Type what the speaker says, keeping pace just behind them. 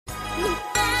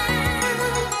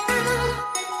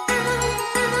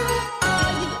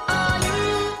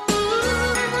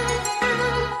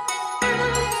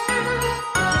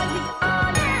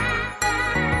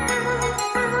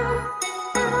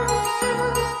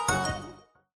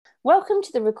Welcome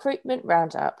to the Recruitment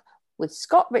Round-Up with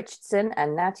Scott Richardson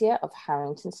and Nadia of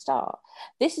Harrington Star.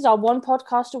 This is our one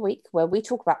podcast a week where we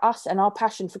talk about us and our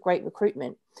passion for great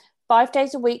recruitment. 5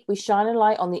 days a week, we shine a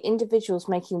light on the individuals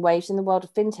making waves in the world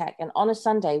of fintech, and on a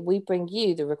Sunday, we bring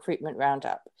you the Recruitment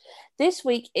Roundup. This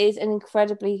week is an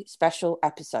incredibly special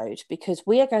episode because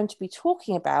we are going to be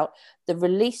talking about the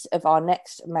release of our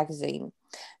next magazine.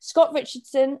 Scott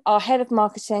Richardson, our head of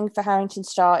marketing for Harrington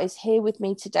Star, is here with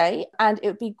me today, and it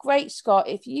would be great, Scott,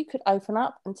 if you could open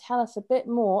up and tell us a bit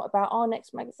more about our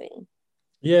next magazine.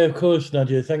 Yeah, of course,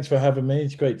 Nadia. Thanks for having me.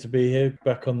 It's great to be here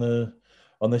back on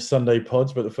this Sunday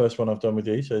pods, but the first one I've done with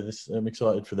you, so I'm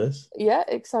excited for this. Yeah,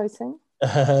 exciting.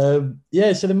 So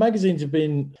the magazines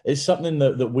it's something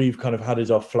that we've kind of had as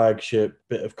our flagship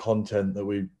bit of content that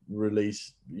we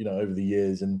release, over the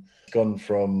years, and it's gone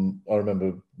from, I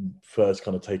remember first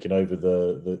kind of taking over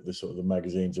the sort of the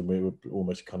magazines, and we were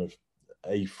almost kind of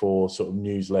A4 sort of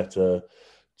newsletter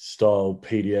style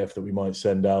PDF that we might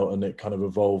send out, and it kind of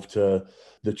evolved to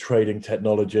the Trading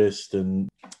Technologist and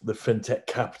the FinTech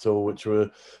Capital, which were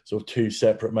sort of two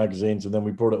separate magazines, and then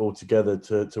we brought it all together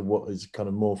to what is kind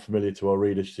of more familiar to our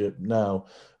readership now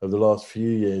over the last few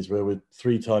years, where we're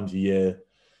 3 times a year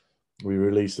we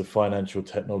release the Financial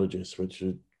Technologist, which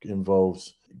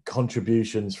involves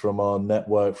contributions from our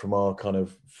network, from our kind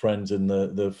of friends in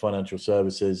the financial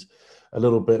services, a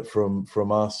little bit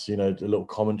from us, a little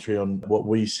commentary on what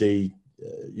we see,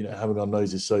 having our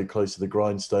noses so close to the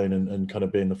grindstone and kind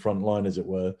of being the front line, as it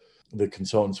were. The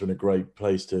consultants are in a great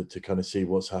place to kind of see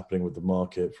what's happening with the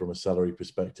market from a salary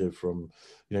perspective, from,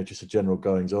 just a general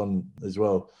goings on as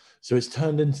well. So it's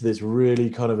turned into this really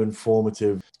kind of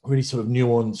informative, really sort of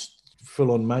nuanced,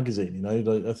 full-on magazine.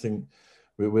 I think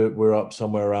we're up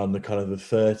somewhere around the kind of the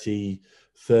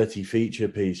 30 feature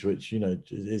piece, which,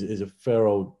 is a fair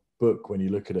old book when you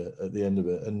look at it at the end of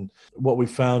it. And what we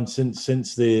found since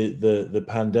the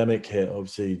pandemic hit,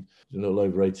 obviously a little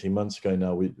over 18 months ago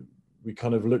now, we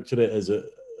kind of looked at it as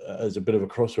a bit of a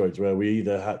crossroads, where we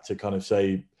either had to kind of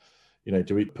say,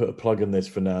 do we put a plug in this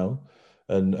for now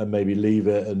and maybe leave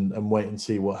it and wait and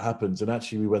see what happens? And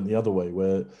actually we went the other way,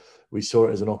 where we saw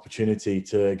it as an opportunity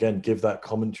to, again, give that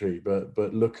commentary,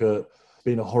 but look at, it's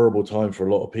been a horrible time for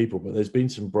a lot of people, but there's been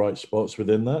some bright spots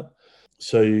within that.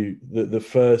 So the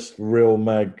first real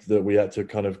mag that we had to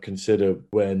kind of consider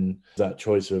when that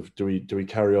choice of do we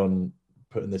carry on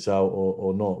putting this out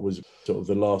or not was sort of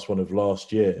the last one of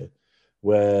last year,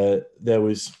 where there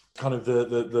was kind of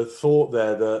the thought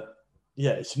there that,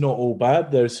 yeah, it's not all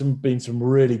bad. There's been some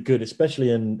really good,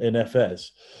 especially in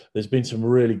FS, there's been some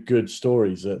really good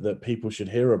stories that people should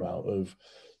hear about, of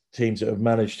teams that have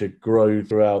managed to grow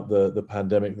throughout the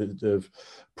pandemic, that of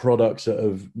products that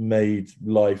have made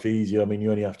life easier. I mean,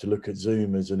 you only have to look at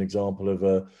Zoom as an example of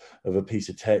a piece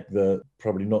of tech that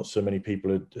probably not so many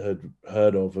people had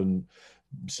heard of, and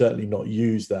certainly not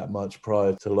used that much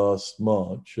prior to last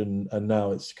March. And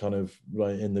now it's kind of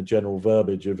right in the general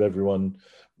verbiage of everyone,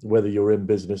 whether you're in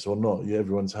business or not.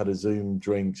 Everyone's had a Zoom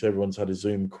drinks, everyone's had a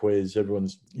Zoom quiz,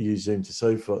 everyone's used Zoom to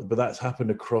so forth. But that's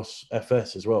happened across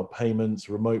FS as well. Payments,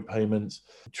 remote payments,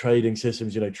 trading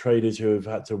systems, traders who have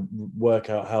had to work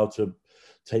out how to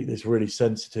take this really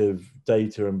sensitive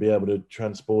data and be able to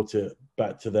transport it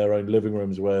back to their own living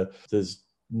rooms, where there's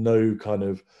no kind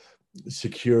of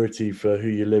security for who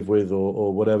you live with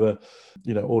or whatever.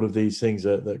 All of these things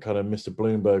that kind of Mr.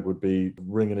 Bloomberg would be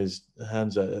wringing his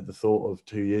hands at the thought of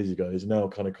 2 years ago is now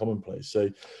kind of commonplace. So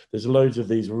there's loads of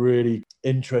these really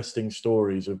interesting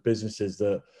stories of businesses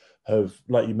that have,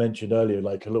 like you mentioned earlier,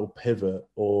 like a little pivot,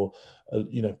 or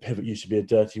pivot used to be a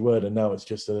dirty word, and now it's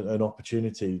just an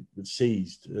opportunity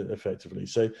seized effectively.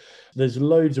 So there's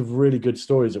loads of really good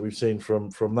stories that we've seen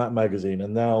from that magazine.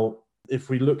 And now, if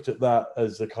we looked at that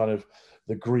as the kind of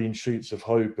the green shoots of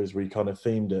hope, as we kind of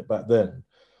themed it back then,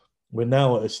 we're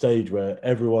now at a stage where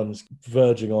everyone's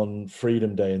verging on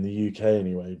Freedom Day in the UK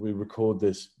anyway. We record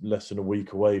this less than a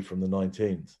week away from the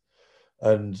 19th.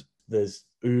 And there's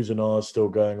oohs and ahs still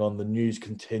going on. The news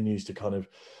continues to kind of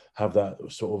have that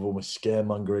sort of almost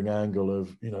scaremongering angle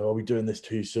of, are we doing this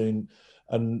too soon?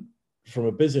 And from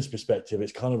a business perspective,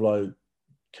 it's kind of like,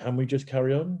 can we just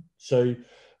carry on? So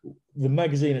the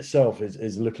magazine itself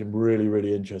is looking really,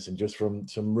 really interesting, just from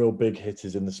some real big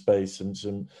hitters in the space and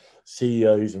some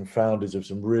CEOs and founders of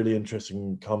some really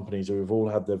interesting companies who have all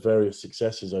had their various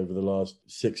successes over the last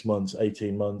 6 months,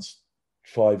 18 months,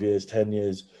 5 years, 10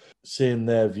 years. Seeing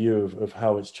their view of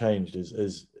how it's changed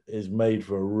is is made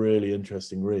for a really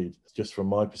interesting read, just from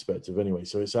my perspective anyway.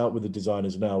 So it's out with the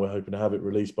designers now. We're hoping to have it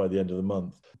released by the end of the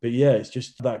month. But yeah, it's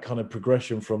just that kind of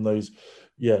progression from those,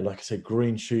 like I said,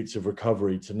 green shoots of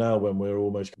recovery to now when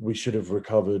we should have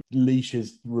recovered,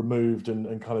 leashes removed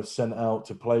and kind of sent out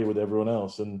to play with everyone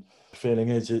else. And the feeling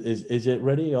is it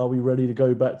ready? Are we ready to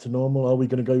go back to normal? Are we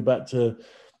going to go back to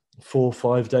 4 or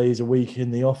 5 days a week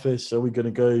in the office? Are we going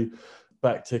to go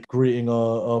back to greeting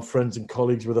our friends and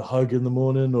colleagues with a hug in the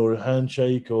morning or a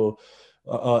handshake, or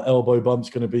our elbow bump's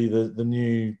going to be the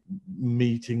new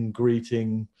meeting,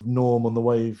 greeting norm on the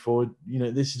way forward?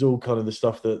 This is all kind of the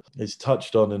stuff that is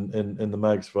touched on in the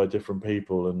mags by different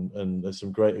people. And there's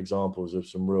some great examples of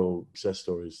some real success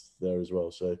stories there as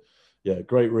well. So yeah,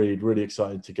 great read. Really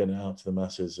excited to get it out to the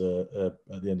masses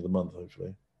at the end of the month,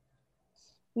 hopefully.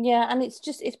 Yeah, and it's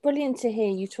brilliant to hear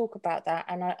you talk about that.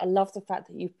 And I love the fact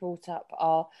that you've brought up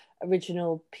our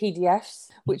original PDFs,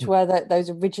 which were those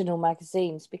original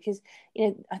magazines, because,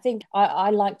 I think I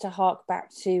like to hark back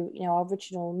to, our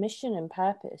original mission and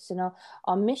purpose. And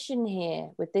our mission here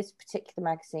with this particular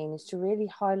magazine is to really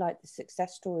highlight the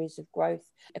success stories of growth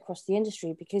across the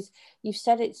industry, because you've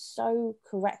said it so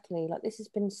correctly. Like, this has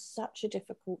been such a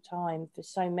difficult time for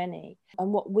so many.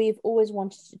 And what we've always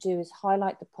wanted to do is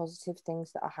highlight the positive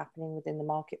things that are happening within the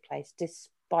marketplace,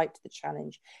 despite the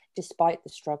challenge, despite the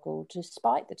struggle,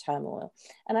 despite the turmoil.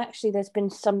 And actually, there's been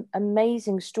some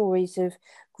amazing stories of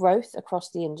growth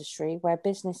across the industry where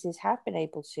businesses have been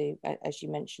able to, as you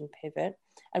mentioned, pivot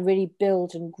and really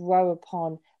build and grow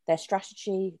upon their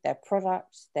strategy, their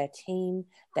products, their team,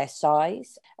 their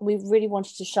size. And we've really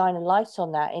wanted to shine a light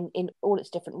on that in all its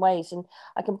different ways. And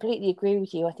I completely agree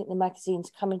with you. I think the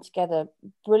magazine's coming together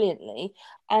brilliantly.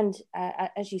 And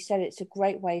as you said, it's a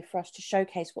great way for us to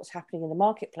showcase what's happening in the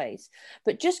marketplace.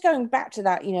 But just going back to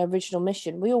that, original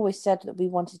mission, we always said that we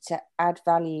wanted to add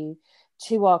value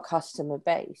to our customer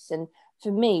base. And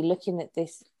for me, looking at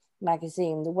this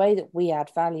magazine, the way that we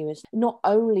add value is not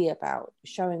only about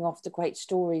showing off the great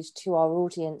stories to our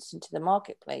audience and to the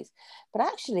marketplace, but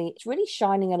actually it's really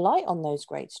shining a light on those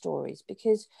great stories.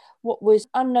 Because what was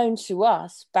unknown to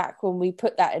us back when we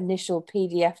put that initial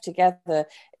PDF together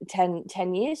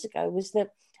 10 years ago was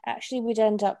that actually we'd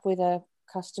end up with a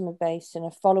customer base and a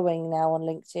following now on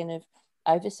LinkedIn of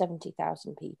over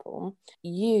 70,000 people.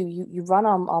 You run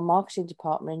our marketing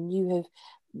department, and you have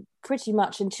pretty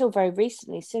much until very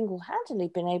recently single-handedly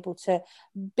been able to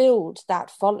build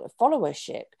that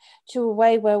followership to a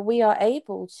way where we are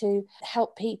able to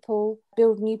help people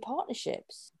build new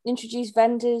partnerships, introduce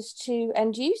vendors to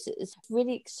end users. It's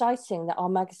really exciting that our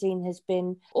magazine has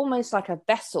been almost like a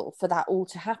vessel for that all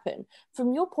to happen.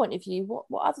 From your point of view,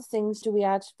 what other things do we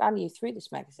add value through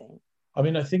this magazine? I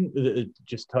mean, I think that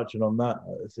just touching on that,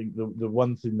 I think the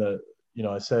one thing that,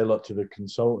 I say a lot to the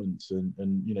consultants and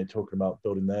talking about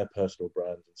building their personal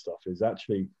brands and stuff is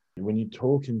actually when you're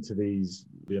talking to be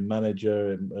a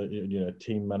manager and, a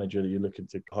team manager that you're looking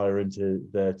to hire into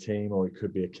their team, or it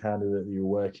could be a candidate that you're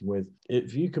working with,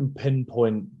 if you can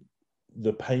pinpoint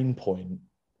the pain point,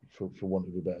 for want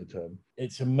of a better term,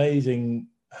 it's amazing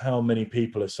how many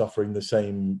people are suffering the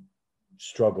same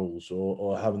struggles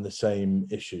or having the same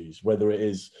issues, whether it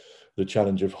is the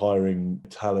challenge of hiring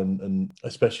talent, and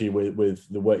especially with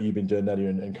the work you've been doing, Nadia,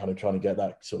 and kind of trying to get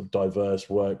that sort of diverse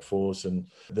workforce and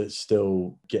that's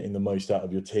still getting the most out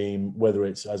of your team, whether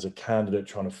it's as a candidate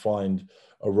trying to find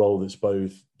a role that's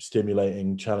both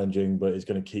stimulating, challenging, but is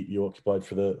going to keep you occupied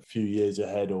for the few years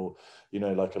ahead, or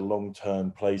like a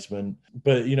long-term placement.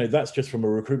 But that's just from a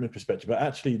recruitment perspective. But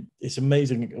actually, it's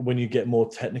amazing when you get more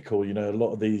technical. A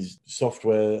lot of these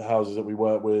software houses that we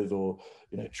work with, or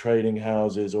trading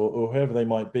houses, or whoever they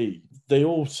might be, they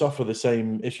all suffer the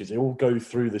same issues. They all go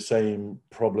through the same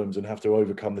problems and have to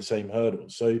overcome the same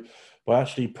hurdles. So by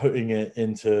actually putting it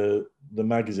into the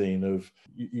magazine of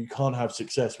you can't have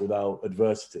success without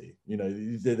adversity.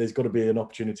 There's got to be an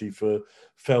opportunity for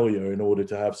failure in order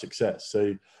to have success.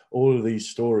 So all of these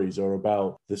stories are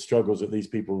about the struggles that these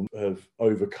people have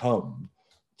overcome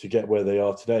to get where they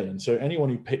are today. And so anyone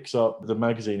who picks up the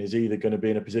magazine is either going to be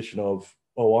in a position of,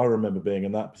 oh, I remember being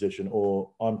in that position,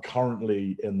 or I'm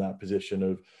currently in that position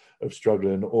of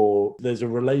struggling, or there's a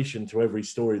relation to every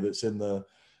story that's in the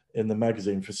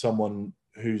magazine for someone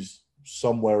who's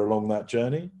somewhere along that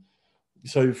journey.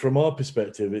 So from our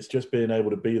perspective, it's just being able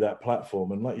to be that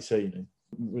platform. And like you say,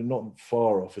 we're not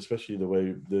far off, especially the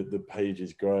way the page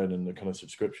is growing and the kind of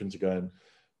subscriptions are going.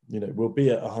 We'll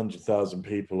be at 100,000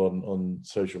 people on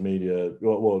social media,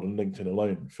 well, on LinkedIn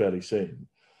alone fairly soon.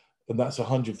 And that's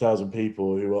 100,000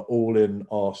 people who are all in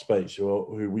our space,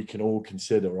 who we can all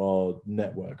consider our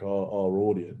network, our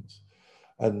audience.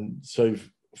 And so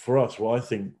for us, well, I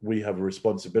think we have a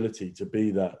responsibility to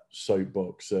be that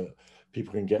soapbox that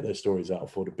people can get their stories out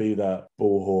for, to be that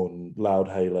bullhorn,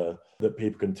 loudhailer that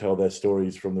people can tell their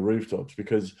stories from the rooftops,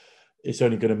 because it's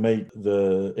only going to make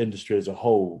the industry as a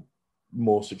whole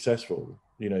more successful.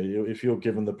 You know, if you're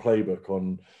given the playbook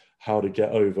on how to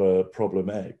get over problem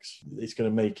X, it's going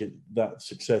to make it that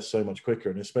success so much quicker.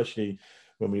 And especially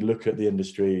when we look at the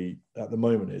industry at the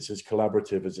moment, it's as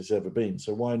collaborative as it's ever been.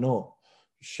 So why not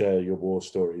share your war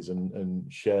stories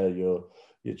and share your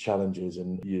challenges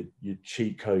and your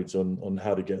cheat codes on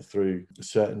how to get through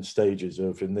certain stages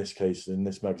of, in this case, in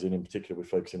this magazine in particular, we're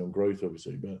focusing on growth,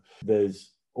 obviously, but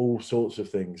there's all sorts of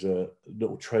things,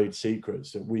 little trade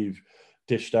secrets that we've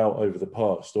dished out over the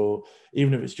past, or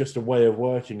even if it's just a way of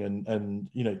working, and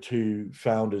you know, two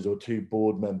founders or two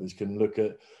board members can look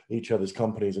at each other's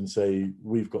companies and say,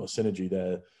 we've got a synergy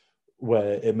there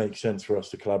where it makes sense for us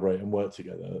to collaborate and work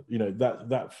together. You know,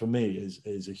 that for me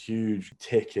is a huge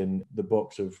tick in the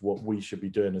box of what we should be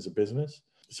doing as a business.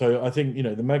 So I think, you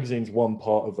know, the magazine's one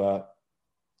part of that.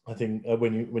 I think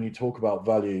when you talk about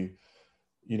value,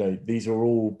 you know, these are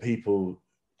all people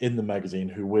in the magazine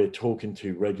who we're talking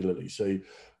to regularly. So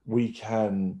we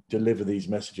can deliver these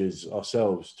messages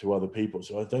ourselves to other people.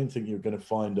 So I don't think you're going to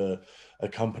find a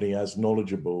company as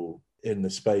knowledgeable in the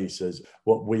space as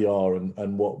what we are,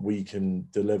 and what we can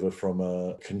deliver from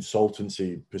a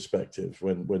consultancy perspective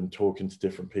when talking to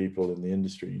different people in the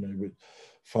industry. You know, with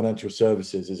financial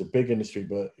services is a big industry,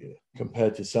 but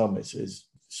compared to some, it's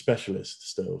specialist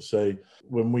still. So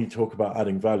when we talk about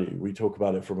adding value, we talk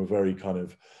about it from a very kind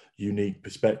of unique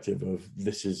perspective of,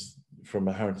 this is from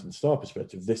a Harrington Starr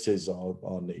perspective, this is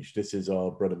our niche, this is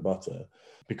our bread and butter,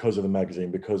 because of the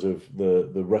magazine, because of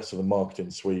the rest of the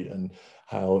marketing suite and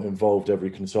how involved every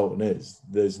consultant is.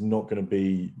 There's not going to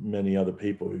be many other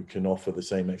people who can offer the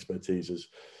same expertise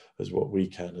as what we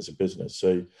can as a business.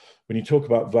 So when you talk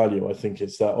about value, I think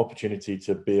it's that opportunity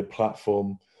to be a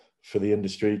platform for the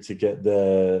industry to get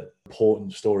their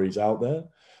important stories out there.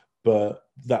 But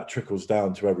that trickles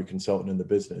down to every consultant in the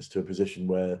business to a position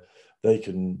where they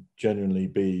can genuinely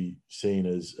be seen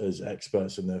as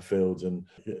experts in their fields and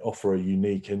offer a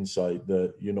unique insight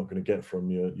that you're not going to get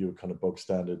from your kind of bog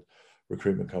standard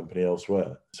recruitment company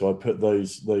elsewhere. So I put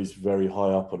those very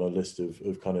high up on our list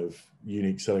of kind of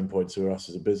unique selling points for us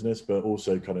as a business, but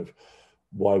also kind of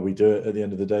why we do it. At the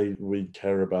end of the day, we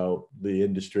care about the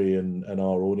industry and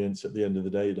our audience. At the end of the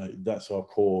day, like, that's our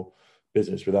core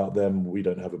business. Without them, we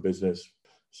don't have a business.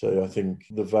 So I think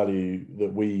the value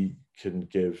that we can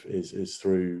give is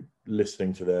through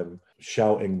listening to them,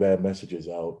 shouting their messages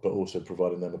out, but also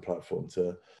providing them a platform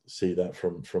to see that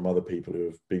from other people who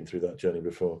have been through that journey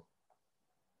before.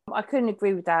 I couldn't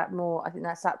agree with that more. I think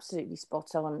that's absolutely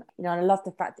spot on. You know, and I love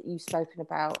the fact that you've spoken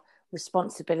about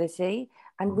responsibility,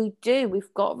 and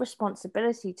we've got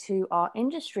responsibility to our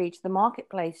industry, to the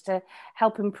marketplace, to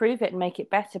help improve it and make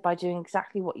it better by doing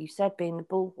exactly what you said, being the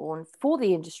bullhorn for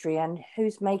the industry and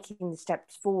who's making the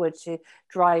steps forward to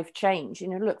drive change. You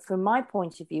know, look, from my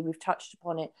point of view, we've touched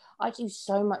upon it. I do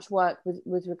so much work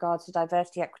with regards to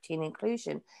diversity, equity, and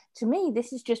inclusion. To me,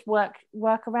 this is just work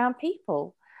around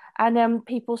people and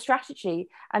people strategy,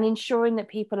 and ensuring that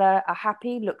people are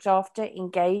happy, looked after,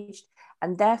 engaged,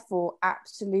 and therefore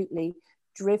absolutely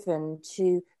driven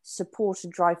to support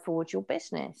and drive forward your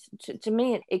business. To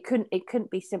me, it couldn't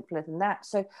be simpler than that.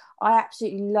 So I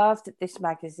absolutely love that this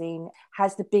magazine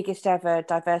has the biggest ever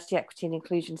diversity, equity, and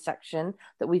inclusion section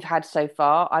that we've had so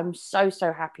far. I'm so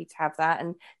happy to have that,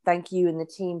 and thank you and the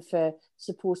team for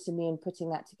supporting me in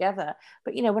putting that together.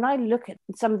 But you know, when I look at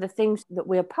some of the things that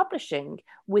we're publishing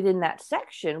within that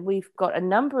section, we've got a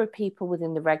number of people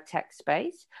within the reg tech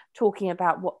space talking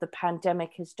about what the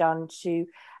pandemic has done to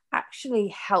actually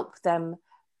help them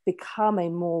become a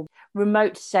more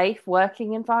remote, safe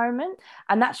working environment.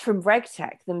 And that's from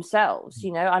RegTech themselves,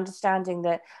 you know, understanding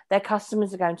that their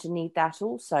customers are going to need that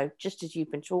also, just as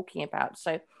you've been talking about.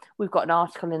 So we've got an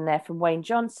article in there from Wayne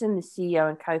Johnson, the CEO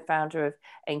and co-founder of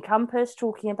Encompass,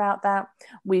 talking about that.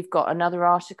 We've got another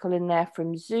article in there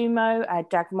from Zumo,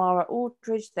 Dagmara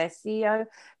Aldridge, their CEO,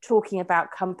 talking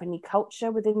about company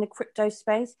culture within the crypto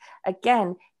space.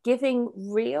 Again, giving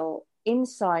real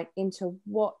insight into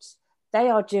what they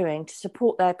are doing to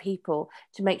support their people,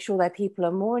 to make sure their people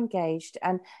are more engaged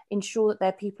and ensure that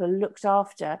their people are looked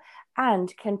after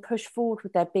and can push forward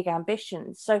with their big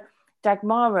ambitions. So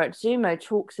Dagmara at Zumo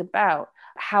talks about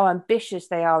how ambitious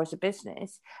they are as a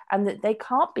business, and that they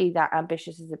can't be that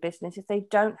ambitious as a business if they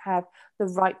don't have the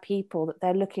right people that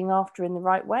they're looking after in the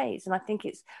right ways. And I think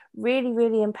it's really,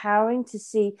 really empowering to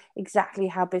see exactly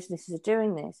how businesses are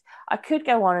doing this. I could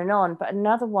go on, but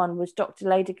another one was Dr.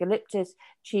 Leda Galiptis,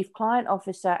 Chief Client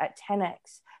Officer at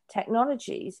 10X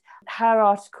Technologies. Her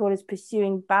article is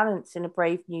Pursuing Balance in a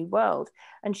Brave New World,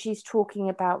 and she's talking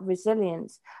about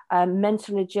resilience,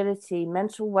 mental agility,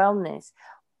 mental wellness,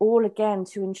 all again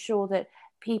to ensure that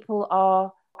people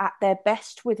are at their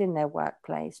best within their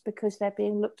workplace because they're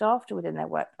being looked after within their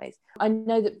workplace. I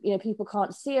know that people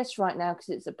can't see us right now because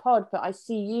it's a pod, but I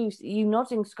see you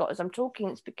nodding, Scott, as I'm talking.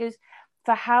 It's because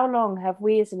for how long have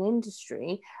we as an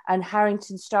industry and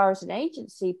Harrington Starr as an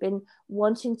agency been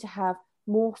wanting to have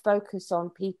more focus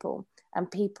on people and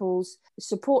people's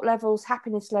support levels,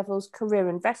 happiness levels, career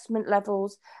investment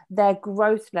levels, their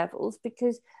growth levels,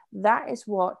 because that is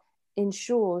what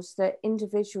ensures that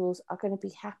individuals are going to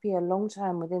be happier long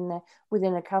term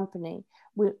within a company.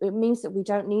 It means that we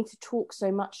don't need to talk so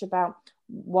much about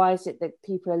why is it that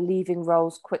people are leaving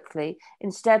roles quickly.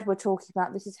 Instead, we're talking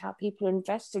about this is how people are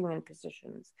investing in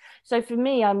positions. So for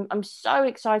me, I'm so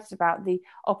excited about the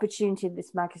opportunity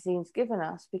this magazine's given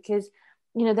us, because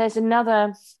there's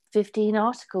another 15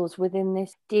 articles within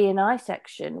this D&I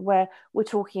section where we're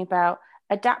talking about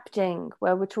adapting,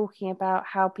 where we're talking about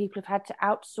how people have had to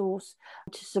outsource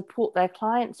to support their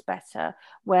clients better,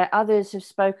 where others have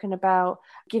spoken about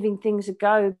giving things a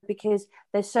go because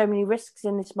there's so many risks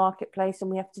in this marketplace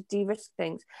and we have to de-risk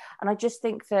things. And I just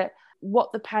think that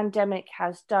what the pandemic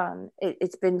has done,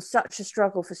 it's been such a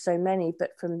struggle for so many,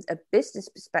 but from a business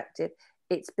perspective,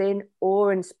 it's been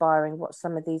awe-inspiring what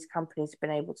some of these companies have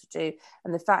been able to do.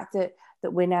 And the fact that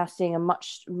we're now seeing a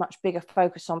much bigger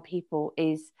focus on people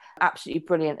is absolutely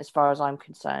brilliant as far as I'm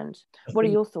concerned. What are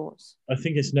your thoughts? I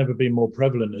think it's never been more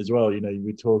prevalent as well.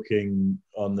 We're talking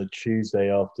on the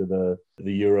Tuesday after the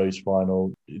Euros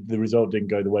final. The result didn't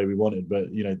go the way we wanted, but,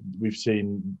 we've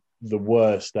seen the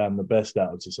worst and the best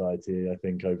out of society, I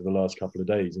think, over the last couple of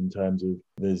days, in terms of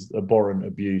there's abhorrent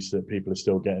abuse that people are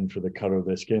still getting for the colour of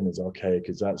their skin, as archaic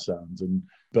as that sounds.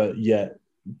 But yet,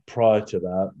 prior to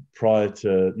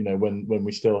when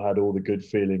we still had all the good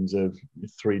feelings of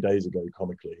 3 days ago,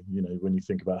 comically, when you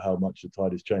think about how much the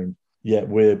tide has changed, yet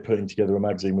we're putting together a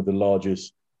magazine with the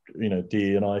largest,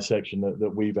 D&I section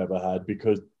that we've ever had,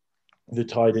 because the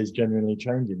tide is genuinely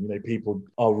changing. People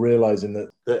are realizing that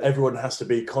everyone has to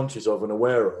be conscious of and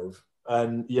aware of.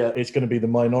 And it's going to be the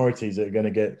minorities that are going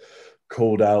to get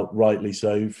called out, rightly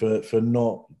so, for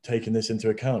not taking this into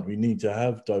account. We need to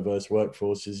have diverse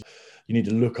workforces. You need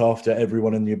to look after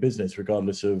everyone in your business,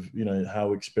 regardless of,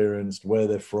 how experienced, where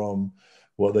they're from,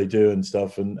 what they do and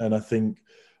stuff. And I think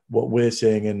what we're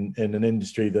seeing in an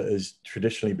industry that has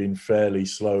traditionally been fairly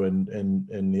slow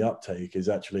in the uptake is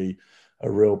actually a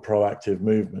real proactive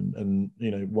movement, and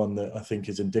one that I think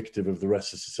is indicative of the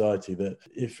rest of society, that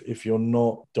if you're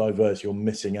not diverse, you're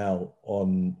missing out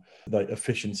on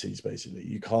efficiencies. Basically,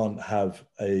 you can't have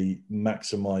a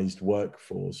maximized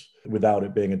workforce without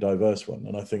it being a diverse one,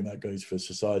 and I think that goes for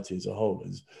society as a whole.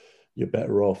 Is you're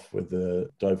better off with the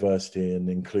diversity and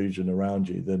inclusion around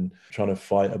you than trying to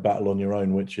fight a battle on your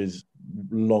own, which is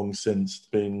long since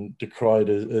been decried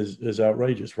as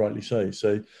outrageous, rightly so.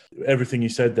 So everything you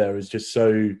said there is just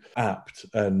so apt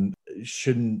and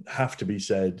shouldn't have to be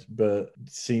said, but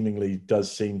seemingly does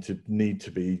seem to need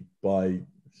to be by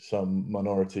some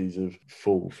minorities of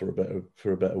fool, for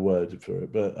a better word for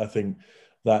it. But I think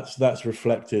that's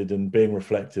reflected and being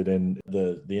reflected in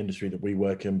the industry that we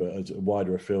work in, but as a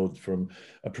wider field from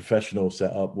a professional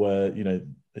setup where,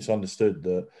 it's understood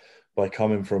that by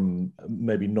coming from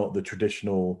maybe not the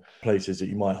traditional places that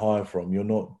you might hire from, you're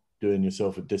not doing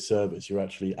yourself a disservice. You're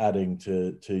actually adding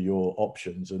to your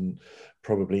options and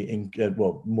probably,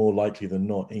 more likely than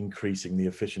not, increasing the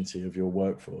efficiency of your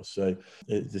workforce. So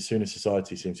the sooner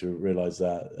society seems to realise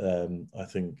that, I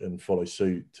think, and follow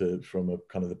suit from a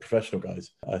kind of the professional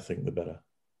guys, I think the better.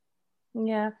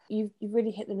 Yeah, you've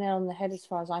really hit the nail on the head as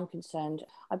far as I'm concerned.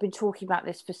 I've been talking about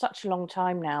this for such a long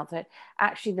time now that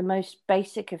actually the most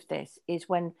basic of this is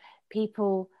when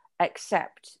people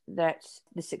accept that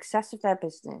the success of their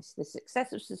business, the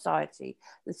success of society,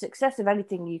 the success of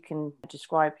anything you can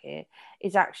describe here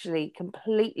is actually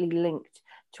completely linked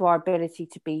to our ability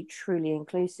to be truly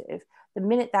inclusive. The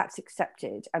minute that's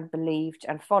accepted and believed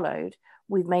and followed,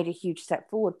 we've made a huge step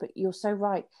forward. But you're so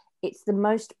right. It's the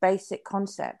most basic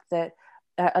concept that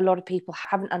a lot of people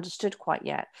haven't understood quite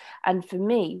yet. And for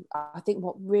me, I think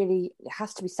what really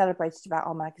has to be celebrated about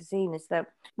our magazine is that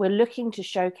we're looking to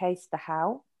showcase the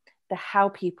how, the how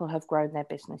people have grown their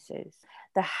businesses,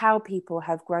 the how people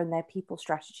have grown their people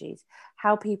strategies,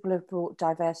 how people have brought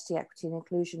diversity, equity, and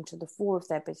inclusion to the fore of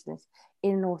their business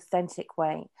in an authentic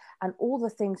way, and all the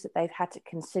things that they've had to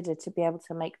consider to be able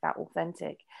to make that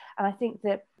authentic. And I think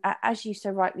that, as you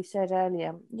so rightly said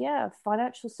earlier,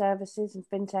 financial services and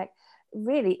fintech,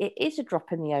 really, it is a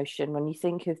drop in the ocean when you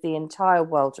think of the entire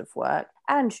world of work,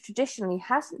 and traditionally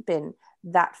hasn't been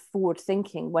that forward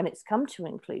thinking when it's come to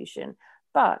inclusion.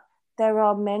 But there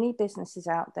are many businesses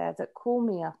out there that call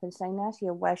me up and say,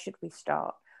 Nadia, where should we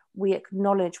start? We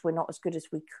acknowledge we're not as good as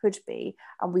we could be,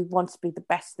 and we want to be the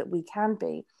best that we can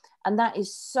be. And that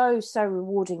is so, so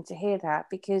rewarding to hear that,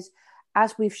 because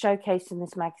as we've showcased in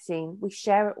this magazine, we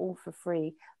share it all for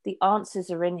free. The answers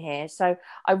are in here. So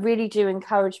I really do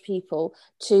encourage people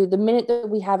to, the minute that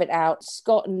we have it out,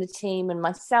 Scott and the team and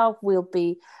myself will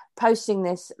be posting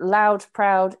this loud,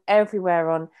 proud, everywhere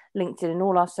on LinkedIn and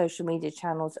all our social media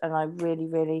channels. And I really,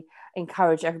 really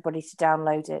encourage everybody to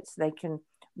download it so they can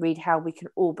read how we can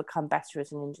all become better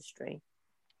as an industry.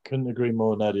 Couldn't agree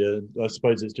more, Nadia. I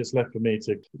suppose it's just left for me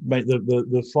to make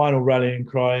the final rallying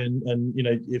cry. And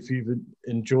if you've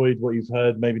enjoyed what you've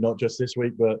heard, maybe not just this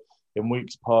week, but in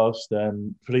weeks past,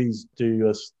 please do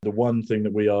us. The one thing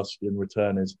that we ask in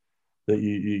return is that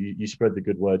you spread the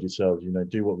good word yourselves.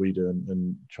 Do what we do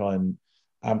and try and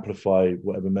amplify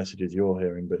whatever messages you're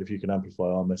hearing. But if you can amplify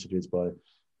our messages by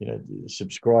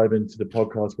subscribing to the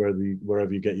podcast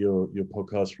wherever you get your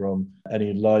podcast from,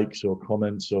 any likes or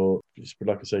comments, or just,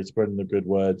 like I say, spreading the good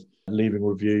word, leaving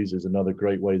reviews is another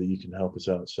great way that you can help us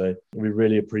out. So we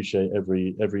really appreciate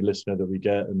every listener that we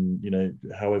get, and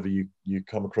however you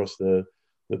come across the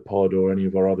pod or any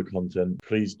of our other content,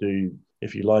 please do,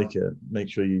 if you like it, make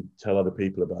sure you tell other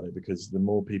people about it, because the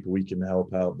more people we can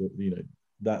help out,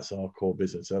 that's our core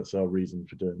business, that's our reason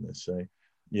for doing this. So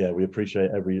yeah, we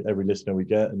appreciate every listener we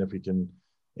get, and if we can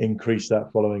increase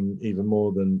that following even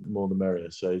more, the merrier.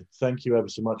 So thank you ever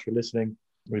so much for listening.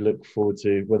 We look forward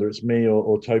to, whether it's me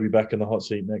or Toby back in the hot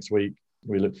seat next week,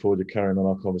 we look forward to carrying on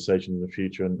our conversation in the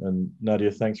future. And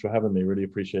Nadia, thanks for having me. Really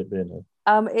appreciate being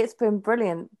here. It's been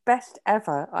brilliant. Best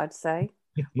ever, I'd say.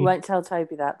 We won't tell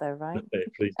Toby that though, right? Okay,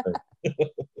 please don't.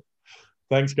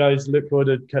 Thanks, guys. Look forward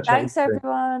to catching up. Thanks,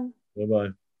 everyone. Bye-bye.